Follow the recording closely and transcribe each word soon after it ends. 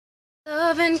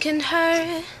Loving can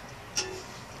hurt.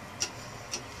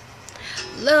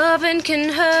 Loving can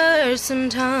hurt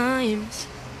sometimes,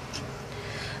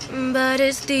 but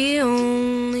it's the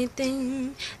only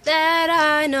thing that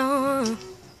I know.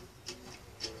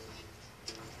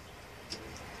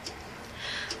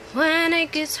 When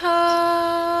it gets hard,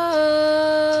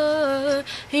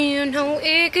 you know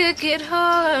it could get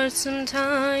hard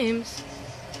sometimes.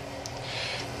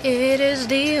 It is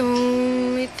the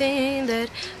only thing that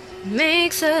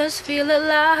makes us feel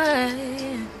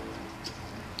alive.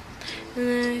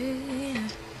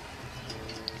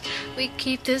 We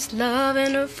keep this love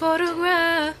in a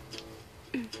photograph.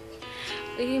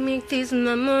 We make these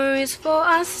memories for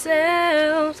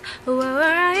ourselves, where our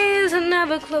eyes are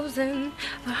never closing,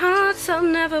 our hearts are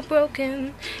never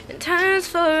broken, and time's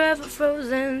forever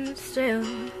frozen still.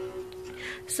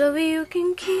 So you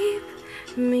can keep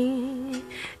me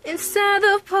inside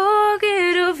the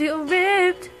pocket of your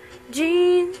ripped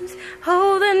jeans,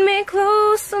 holding me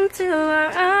close until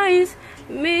our eyes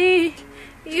meet.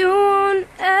 You won't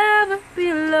ever be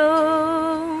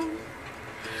alone.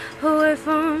 Wait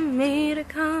for me to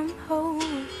come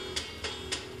home.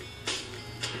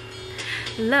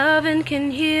 Loving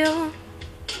can heal.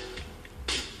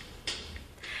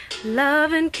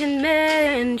 Loving can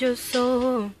mend your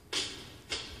soul.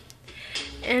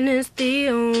 And it's the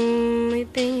only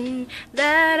thing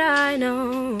that I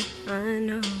know.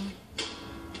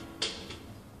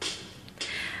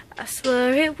 I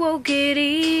swear it will get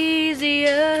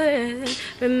easier.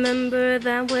 Remember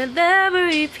that with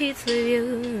every piece of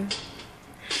you.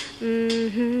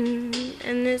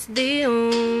 And it's the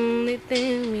only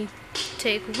thing we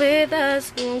take with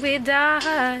us when we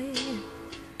die.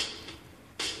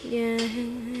 Yeah.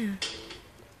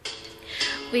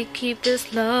 We keep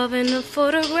this love in a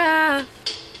photograph.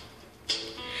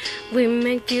 We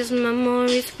make these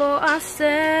memories for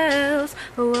ourselves,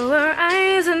 where our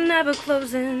eyes are never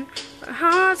closing, our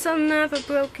hearts are never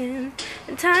broken,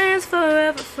 and time's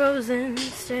forever frozen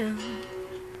still.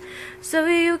 So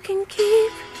you can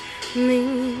keep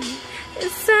me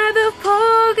inside the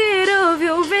pocket of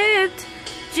your ripped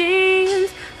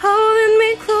jeans, holding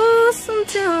me close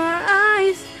until our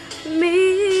eyes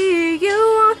meet. You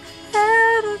won't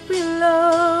ever be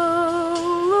alone.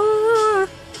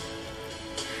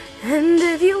 And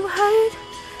if you hurt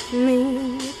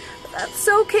me, that's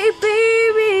okay,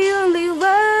 baby. Only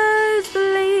words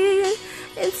believe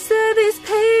inside these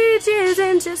pages,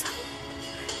 and just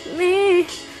hold me.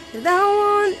 And I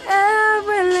won't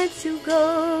ever let you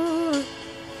go.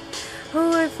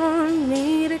 Wait for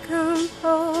me to come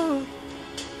home.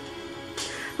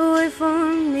 Wait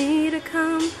for me to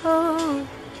come home.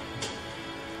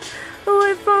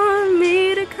 Wait for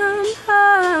me to come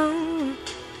home.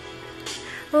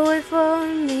 Wait for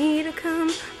me to come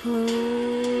home.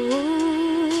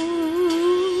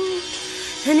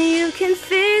 And you can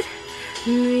fit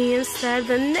me inside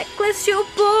the necklace you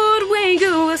bought when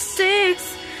you were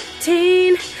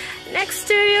 16. Next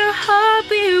to your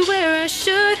heartbeat where I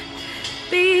should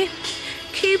be,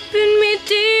 keeping me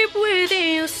deep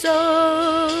within your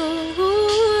soul.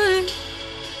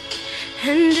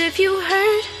 And if you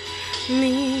hurt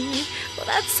me, well,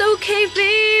 that's okay,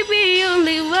 baby.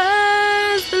 Only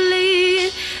words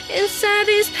believe inside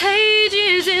these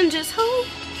pages, and just hold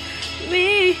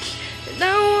me. And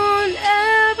I won't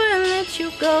ever let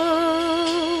you go.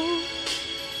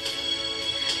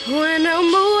 When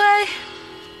I'm away,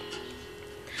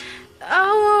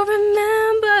 I will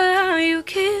remember how you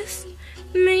kissed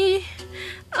me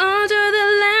under the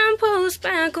lamppost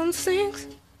back on 6th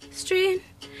Street,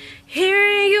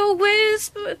 hearing you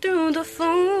whisper through the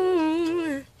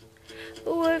phone.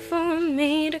 Wait for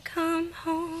me to come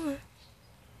home.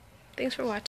 Thanks for watching.